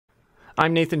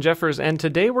I'm Nathan Jeffers, and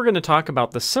today we're going to talk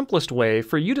about the simplest way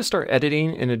for you to start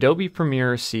editing in Adobe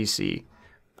Premiere CC.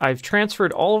 I've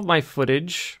transferred all of my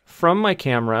footage from my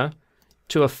camera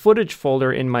to a footage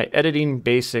folder in my Editing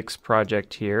Basics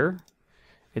project here.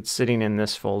 It's sitting in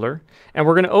this folder. And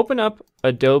we're going to open up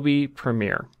Adobe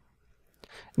Premiere.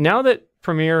 Now that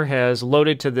Premiere has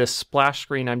loaded to this splash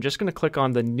screen, I'm just going to click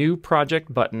on the New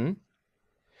Project button.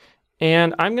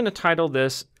 And I'm going to title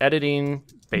this Editing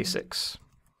Basics.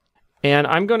 And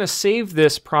I'm going to save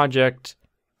this project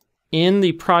in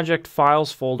the Project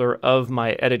Files folder of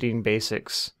my Editing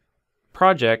Basics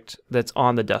project that's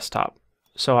on the desktop.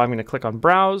 So I'm going to click on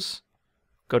Browse,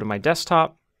 go to my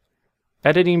desktop,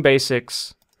 Editing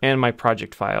Basics, and my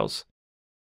project files.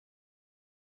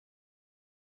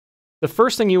 The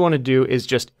first thing you want to do is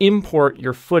just import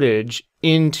your footage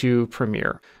into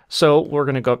Premiere. So we're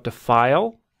going to go up to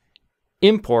File,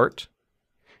 Import,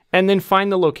 and then find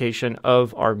the location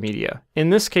of our media. In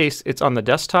this case, it's on the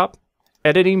desktop,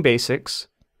 Editing Basics,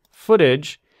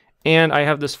 Footage, and I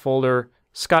have this folder,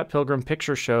 Scott Pilgrim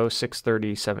Picture Show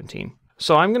 6/30/17.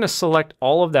 So I'm going to select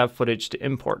all of that footage to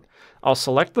import. I'll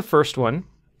select the first one,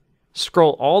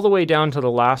 scroll all the way down to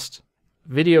the last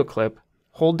video clip,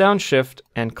 hold down Shift,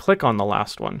 and click on the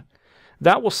last one.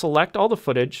 That will select all the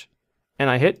footage, and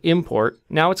I hit Import.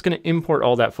 Now it's going to import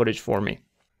all that footage for me.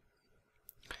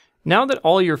 Now that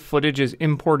all your footage is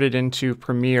imported into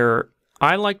Premiere,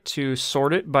 I like to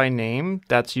sort it by name.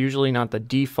 That's usually not the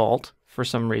default for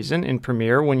some reason in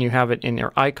Premiere when you have it in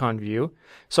your icon view.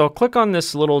 So I'll click on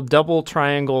this little double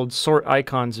triangled Sort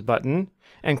Icons button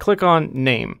and click on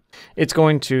Name. It's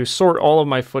going to sort all of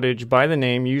my footage by the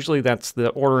name. Usually that's the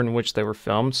order in which they were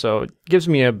filmed, so it gives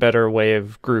me a better way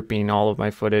of grouping all of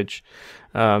my footage.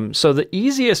 So the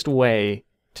easiest way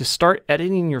to start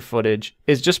editing your footage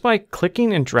is just by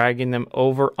clicking and dragging them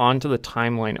over onto the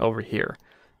timeline over here.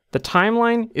 The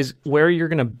timeline is where you're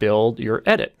going to build your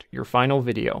edit, your final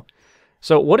video.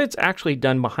 So what it's actually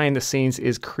done behind the scenes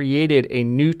is created a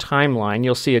new timeline.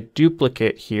 You'll see a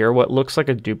duplicate here, what looks like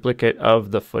a duplicate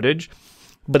of the footage,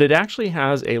 but it actually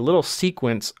has a little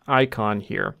sequence icon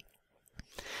here.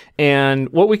 And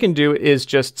what we can do is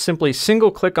just simply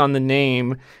single click on the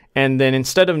name, and then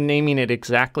instead of naming it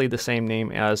exactly the same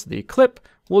name as the clip,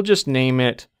 we'll just name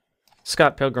it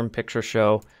Scott Pilgrim Picture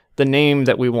Show, the name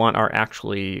that we want our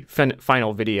actually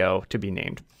final video to be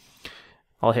named.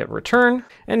 I'll hit return,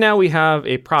 and now we have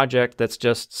a project that's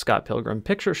just Scott Pilgrim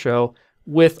Picture Show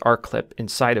with our clip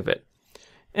inside of it.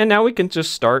 And now we can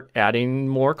just start adding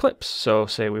more clips. So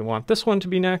say we want this one to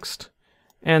be next,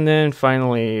 and then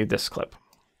finally this clip.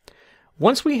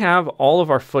 Once we have all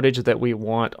of our footage that we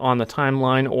want on the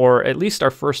timeline, or at least our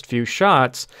first few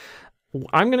shots,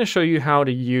 I'm going to show you how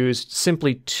to use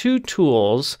simply two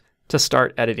tools to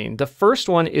start editing. The first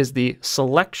one is the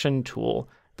selection tool.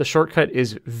 The shortcut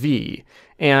is V,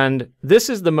 and this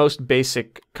is the most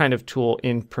basic kind of tool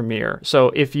in Premiere.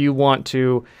 So if you want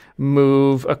to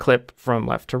move a clip from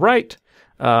left to right,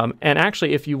 and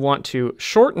actually if you want to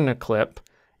shorten a clip,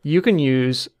 you can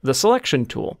use the selection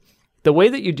tool. The way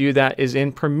that you do that is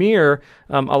in Premiere,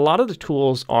 a lot of the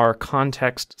tools are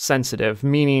context sensitive,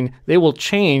 meaning they will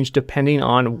change depending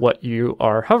on what you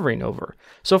are hovering over.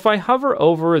 So if I hover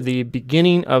over the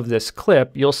beginning of this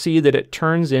clip, you'll see that it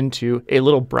turns into a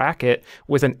little bracket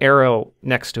with an arrow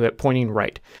next to it pointing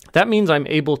right. That means I'm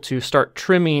able to start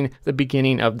trimming the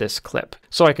beginning of this clip.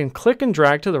 So I can click and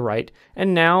drag to the right,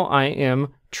 and now I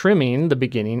am trimming the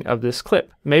beginning of this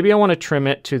clip. Maybe I want to trim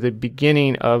it to the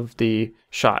beginning of the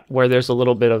shot where there's a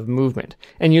little bit of movement.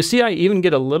 And you see I even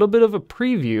get a little bit of a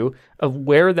preview of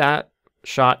where that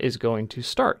shot is going to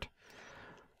start.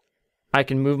 I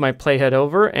can move my playhead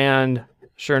over, and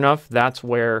sure enough, that's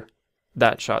where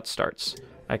that shot starts.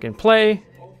 I can play,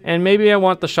 and maybe I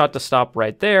want the shot to stop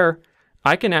right there.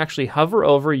 I can actually hover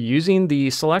over using the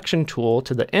selection tool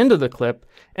to the end of the clip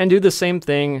and do the same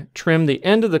thing, trim the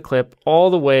end of the clip all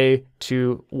the way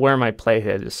to where my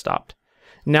playhead is stopped.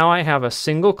 Now I have a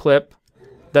single clip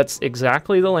that's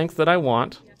exactly the length that I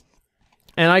want,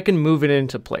 and I can move it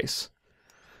into place.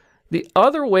 The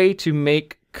other way to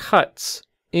make cuts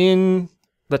in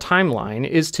the timeline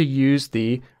is to use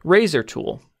the razor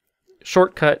tool,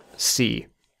 shortcut C.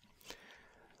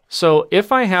 So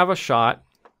if I have a shot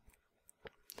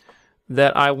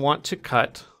that I want to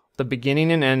cut the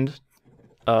beginning and end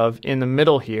of in the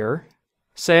middle here,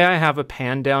 say I have a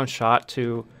pan down shot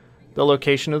to the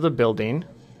location of the building,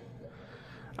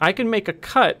 I can make a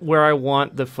cut where I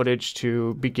want the footage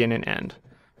to begin and end.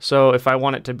 So if I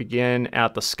want it to begin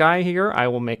at the sky here, I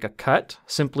will make a cut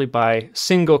simply by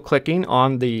single clicking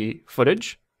on the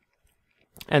footage,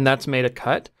 and that's made a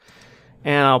cut.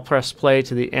 And I'll press play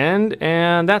to the end,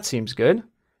 and that seems good.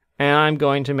 And I'm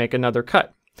going to make another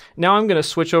cut. Now I'm going to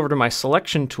switch over to my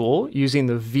selection tool using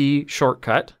the V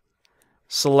shortcut,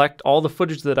 select all the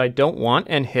footage that I don't want,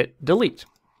 and hit delete.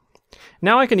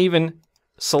 Now I can even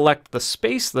select the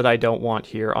space that I don't want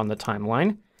here on the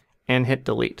timeline and hit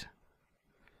delete.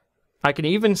 I can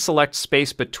even select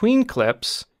space between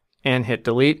clips and hit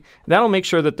delete. That'll make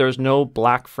sure that there's no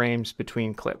black frames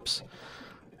between clips.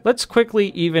 Let's quickly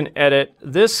even edit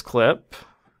this clip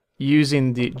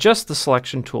using just the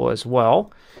selection tool as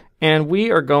well. And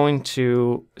we are going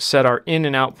to set our in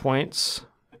and out points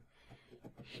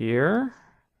here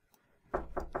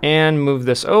and move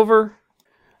this over.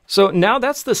 So now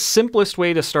that's the simplest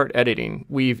way to start editing.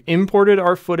 We've imported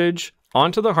our footage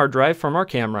onto the hard drive from our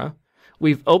camera.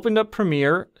 We've opened up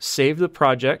Premiere, saved the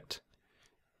project.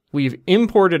 We've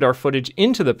imported our footage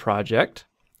into the project,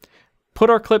 put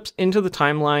our clips into the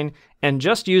timeline, and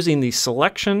just using the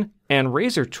selection and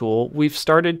razor tool, we've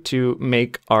started to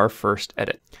make our first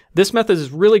edit. This method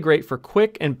is really great for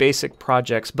quick and basic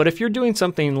projects, but if you're doing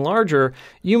something larger,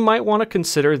 you might want to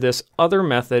consider this other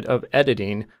method of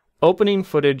editing, opening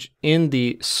footage in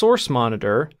the source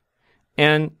monitor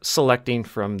and selecting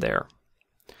from there.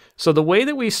 So the way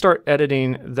that we start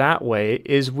editing that way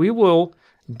is we will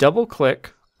double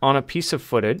click on a piece of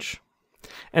footage,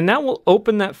 and that will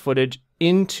open that footage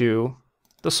into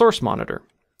the source monitor.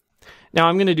 Now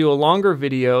I'm going to do a longer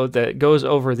video that goes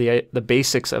over the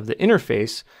basics of the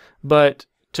interface, but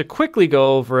to quickly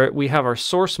go over it, we have our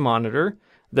source monitor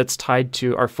that's tied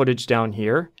to our footage down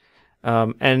here,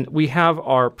 and we have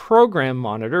our program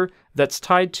monitor that's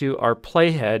tied to our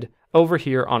playhead over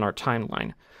here on our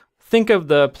timeline. Think of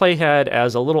the playhead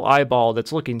as a little eyeball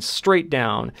that's looking straight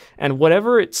down, and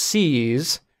whatever it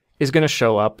sees is going to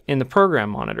show up in the program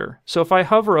monitor. So if I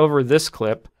hover over this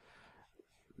clip,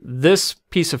 this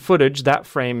piece of footage, that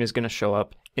frame, is going to show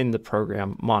up in the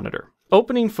program monitor.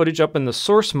 Opening footage up in the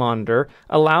source monitor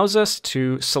allows us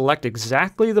to select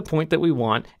exactly the point that we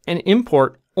want and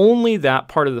import only that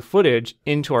part of the footage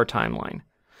into our timeline.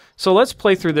 So let's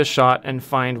play through this shot and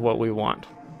find what we want.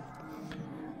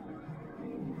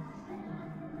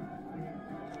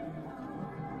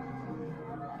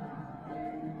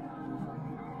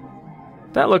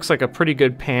 That looks like a pretty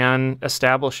good pan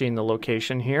establishing the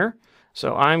location here.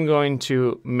 So I'm going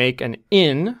to make an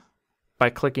in by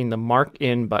clicking the Mark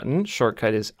In button.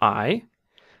 Shortcut is I.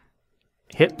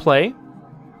 Hit play.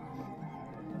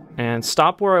 And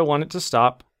stop where I want it to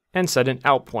stop and set an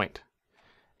out point.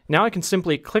 Now I can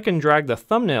simply click and drag the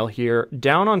thumbnail here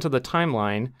down onto the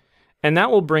timeline, and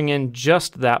that will bring in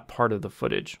just that part of the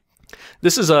footage.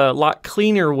 This is a lot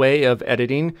cleaner way of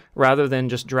editing rather than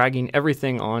just dragging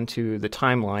everything onto the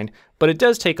timeline, but it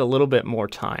does take a little bit more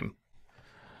time.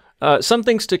 Some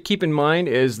things to keep in mind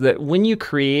is that when you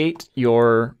create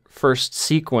your first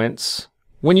sequence,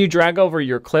 when you drag over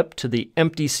your clip to the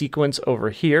empty sequence over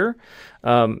here,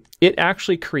 it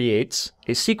actually creates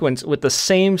a sequence with the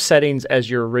same settings as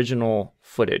your original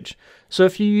footage. So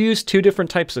if you use two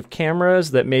different types of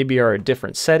cameras that maybe are at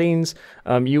different settings,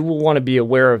 you will want to be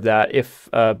aware of that. If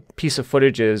a piece of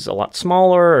footage is a lot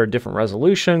smaller or a different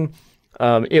resolution,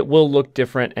 it will look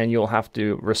different and you'll have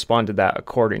to respond to that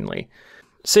accordingly.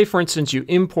 Say, for instance, you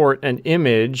import an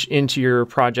image into your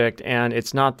project and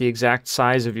it's not the exact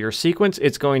size of your sequence,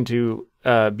 it's going to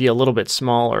be a little bit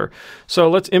smaller. So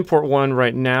let's import one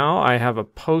right now. I have a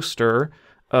poster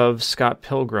of Scott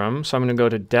Pilgrim. So I'm going to go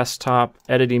to Desktop,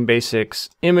 Editing Basics,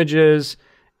 Images,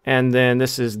 and then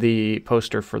this is the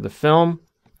poster for the film.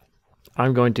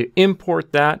 I'm going to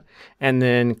import that and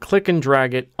then click and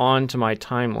drag it onto my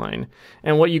timeline.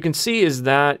 And what you can see is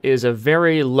that is a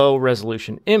very low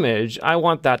resolution image. I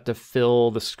want that to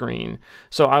fill the screen.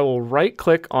 So I will right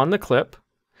click on the clip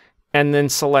and then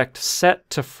select Set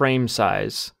to Frame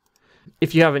Size.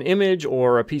 If you have an image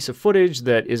or a piece of footage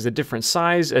that is a different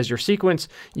size as your sequence,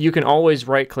 you can always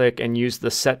right click and use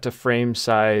the Set to Frame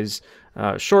Size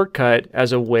shortcut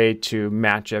as a way to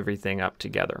match everything up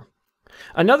together.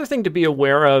 Another thing to be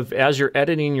aware of as you're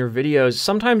editing your videos,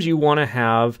 sometimes you want to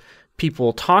have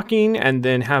people talking and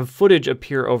then have footage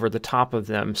appear over the top of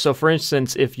them. So for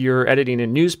instance, if you're editing a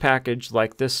news package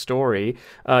like this story,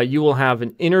 you will have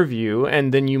an interview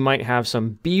and then you might have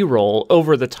some B-roll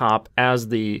over the top as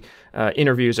the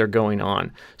interviews are going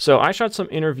on. So I shot some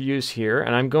interviews here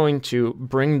and I'm going to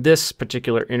bring this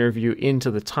particular interview into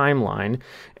the timeline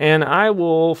and I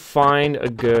will find a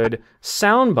good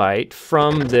soundbite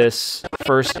from this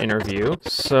first interview.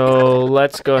 So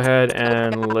let's go ahead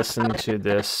and listen to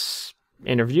this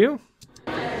interview.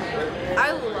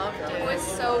 I loved it. It was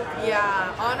so,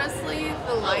 yeah, honestly,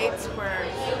 the lights were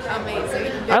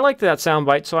amazing. I like that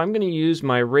soundbite, so I'm going to use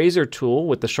my razor tool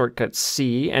with the shortcut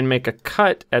C and make a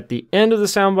cut at the end of the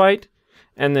soundbite,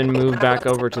 and then move back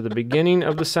over to the beginning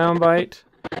of the soundbite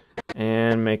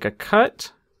and make a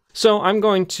cut. So I'm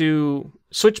going to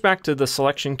switch back to the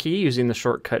selection key using the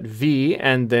shortcut V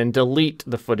and then delete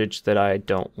the footage that I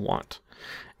don't want.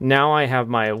 Now I have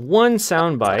my one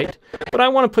soundbite, but I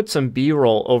want to put some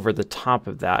B-roll over the top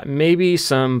of that. Maybe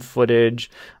some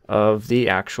footage of the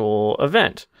actual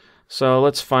event. So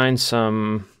let's find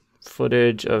some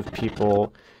footage of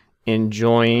people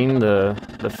enjoying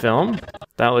the film.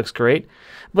 That looks great.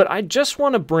 But I just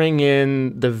want to bring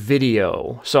in the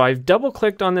video. So I've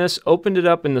double-clicked on this, opened it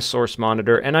up in the source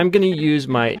monitor, and I'm going to use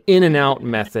my in and out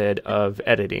method of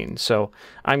editing. So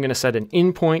I'm going to set an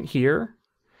in point here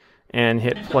and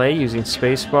hit play using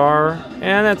spacebar,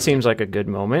 and that seems like a good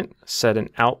moment. Set an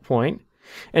out point.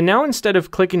 And now instead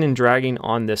of clicking and dragging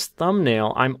on this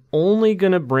thumbnail, I'm only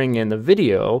going to bring in the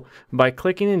video by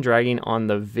clicking and dragging on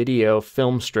the video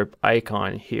film strip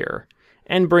icon here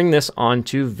and bring this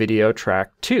onto video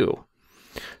track 2.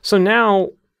 So now,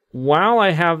 while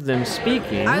I have them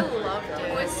speaking... I loved it.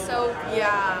 It was so,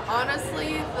 yeah,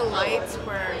 honestly, the lights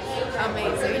were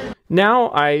amazing.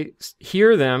 Now I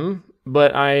hear them,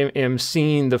 but I am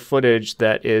seeing the footage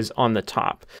that is on the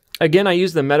top. Again, I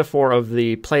use the metaphor of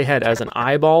the playhead as an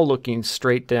eyeball looking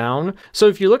straight down. So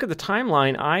if you look at the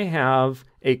timeline, I have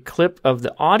a clip of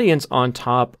the audience on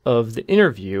top of the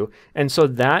interview, and so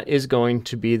that is going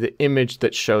to be the image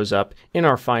that shows up in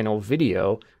our final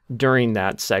video during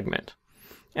that segment.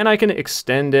 And I can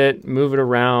extend it, move it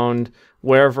around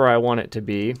wherever I want it to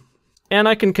be, and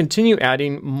I can continue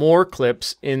adding more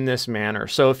clips in this manner.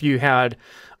 So if you had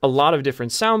a lot of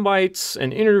different sound bites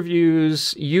and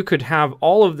interviews, you could have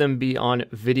all of them be on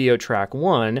video track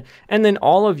 1, and then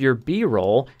all of your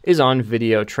B-roll is on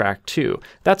video track 2.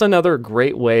 That's another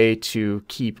great way to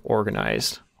keep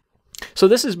organized. So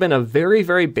this has been a very,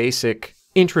 very basic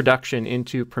introduction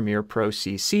into Premiere Pro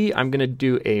CC. I'm going to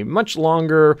do a much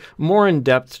longer, more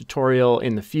in-depth tutorial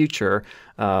in the future,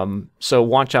 so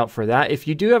watch out for that. If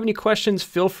you do have any questions,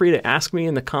 feel free to ask me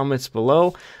in the comments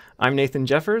below. I'm Nathan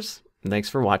Jeffers. Thanks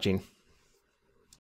for watching.